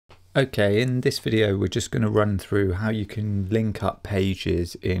Okay, in this video we're just going to run through how you can link up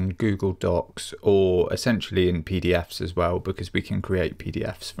pages in Google Docs or essentially in PDFs as well, because we can create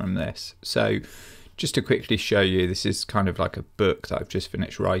PDFs from this. So just to quickly show you, this is kind of like a book that I've just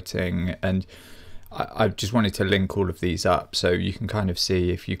finished writing, and I just wanted to link all of these up so you can kind of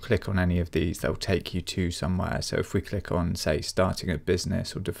see if you click on any of these, they'll take you to somewhere. So if we click on, say, starting a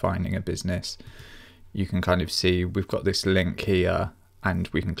business or defining a business, you can kind of see we've got this link here, and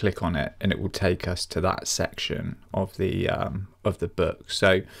we can click on it and it will take us to that section of the book.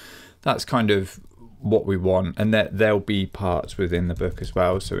 So that's kind of what we want, and there'll be parts within the book as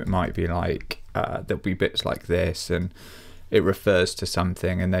well. So it might be like there'll be bits like this, and it refers to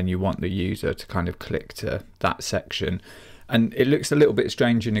something, and then you want the user to kind of click to that section. And it looks a little bit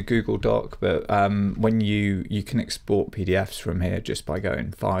strange in a Google Doc, but when you can export PDFs from here just by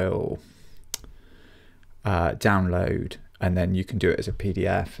going File, Download, and then you can do it as a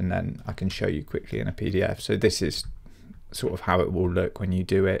PDF, and then I can show you quickly in a PDF. So this is sort of how it will look when you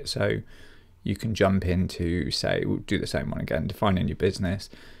do it. So you can jump into, say, we'll do the same one again, defining your business.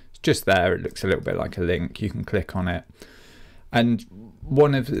 It's just there, it looks a little bit like a link. You can click on it. And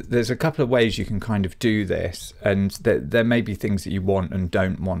there's a couple of ways you can kind of do this, and there may be things that you want and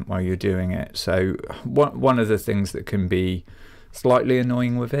don't want while you're doing it. So one of the things that can be slightly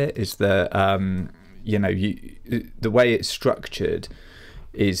annoying with it is that you know, the way it's structured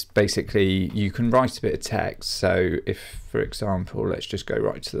is basically you can write a bit of text. So if, for example, let's just go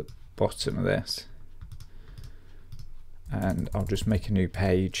right to the bottom of this, and I'll just make a new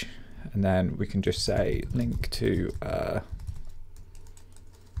page, and then we can just say link to a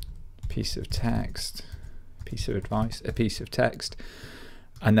piece of text, piece of advice, a piece of text.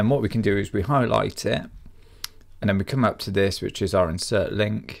 And then what we can do is we highlight it, and then we come up to this, which is our insert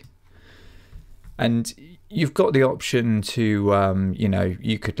link. And you've got the option to, you know,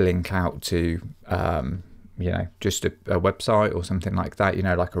 you could link out to, you know, just a website or something like that, you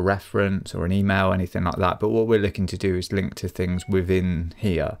know, like a reference or an email, anything like that. But what we're looking to do is link to things within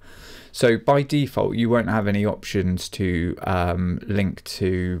here. So by default, you won't have any options to link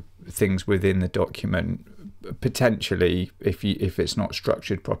to things within the document, potentially if it's not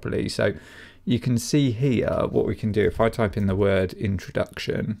structured properly. So you can see here what we can do. If I type in the word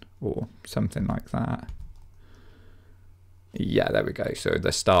introduction or something like that, yeah, there we go. So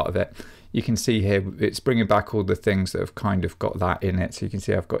the start of it, you can see here it's bringing back all the things that have kind of got that in it. So you can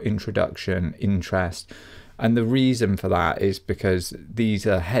see I've got introduction, interest, and the reason for that is because these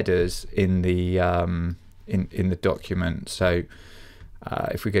are headers in the in the document. So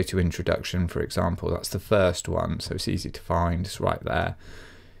if we go to introduction, for example, that's the first one, so it's easy to find, it's right there.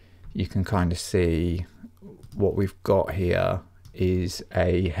 You can kind of see what we've got here is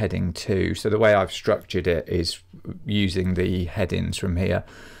a heading 2. So the way I've structured it is using the headings from here,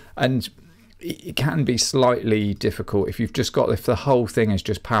 and it can be slightly difficult if the whole thing is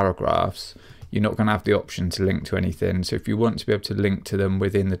just paragraphs. You're not going to have the option to link to anything. So if you want to be able to link to them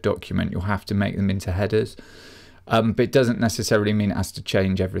within the document, you'll have to make them into headers. But it doesn't necessarily mean it has to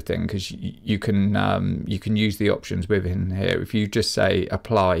change everything, because you can use the options within here. If you just say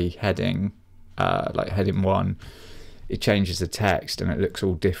apply heading, like heading 1, it changes the text and it looks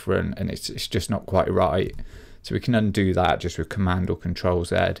all different, and it's just not quite right. So we can undo that just with Command or Control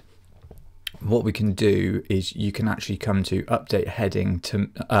Z. What we can do is you can actually come to update heading to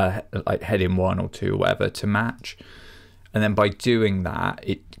like heading 1 or 2 or whatever to match, and then by doing that,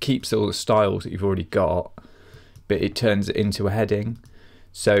 it keeps all the styles that you've already got, but it turns it into a heading.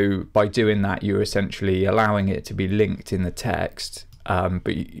 So by doing that, you're essentially allowing it to be linked in the text,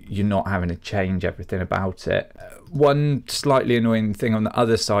 but you're not having to change everything about it. One slightly annoying thing on the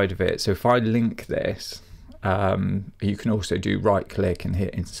other side of it, so if I link this, you can also do right click and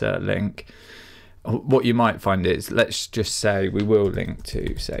hit insert link. What you might find is, let's just say we will link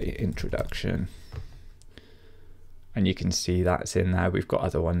to, say, introduction. And you can see that's in there. We've got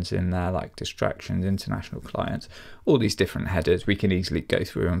other ones in there like distractions, international clients, all these different headers. We can easily go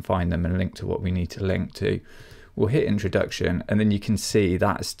through and find them and link to what we need to link to. We'll hit introduction, and then you can see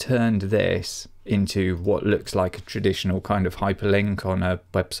that's turned this into what looks like a traditional kind of hyperlink on a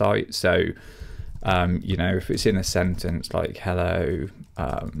website. So, you know, if it's in a sentence like hello,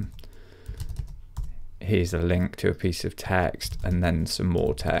 here's a link to a piece of text and then some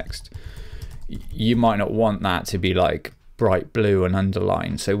more text, you might not want that to be like bright blue and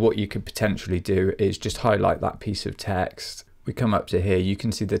underlined. So what you could potentially do is just highlight that piece of text. We come up to here, you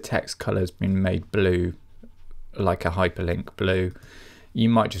can see the text color's been made blue, like a hyperlink blue. You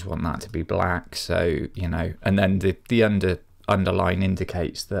might just want that to be black, so, you know, and then the underline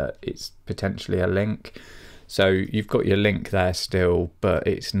indicates that it's potentially a link. So you've got your link there still, but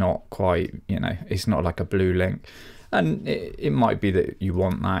it's not quite, it's not like a blue link. And it might be that you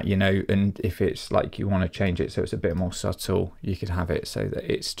want that, and if it's like you want to change it so it's a bit more subtle, you could have it so that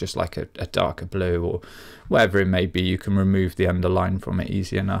it's just like a darker blue or whatever it may be. You can remove the underline from it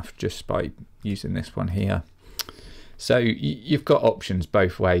easy enough just by using this one here. So you've got options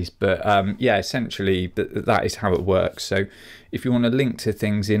both ways, but yeah, essentially that is how it works. So if you want to link to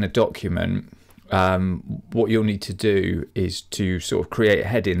things in a document, what you'll need to do is to sort of create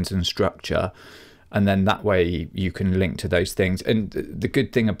headings and structure, and then that way you can link to those things. And the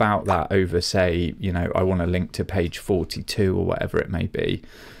good thing about that over, say, I want to link to page 42 or whatever it may be,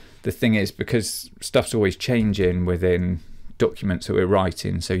 the thing is, because stuff's always changing within documents that we're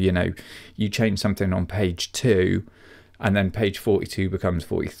writing, so you change something on page 2 and then page 42 becomes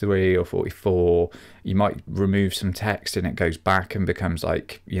 43 or 44, you might remove some text and it goes back and becomes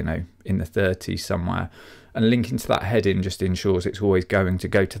like, in the 30s somewhere. And linking to that heading just ensures it's always going to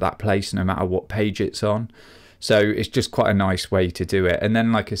go to that place no matter what page it's on. So it's just quite a nice way to do it. And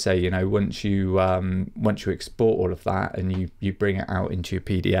then, like I say, once you export all of that and you bring it out into your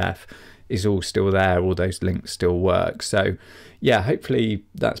PDF, it's all still there, all those links still work. So yeah, hopefully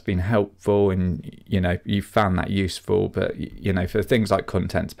that's been helpful and you found that useful. But for things like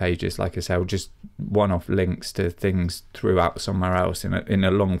contents pages, like I say, I'll just one-off links to things throughout somewhere else in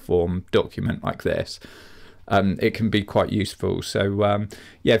a long form document like this. It can be quite useful. So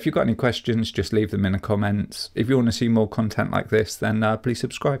yeah, if you've got any questions, just leave them in the comments. If you want to see more content like this, then please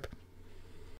subscribe.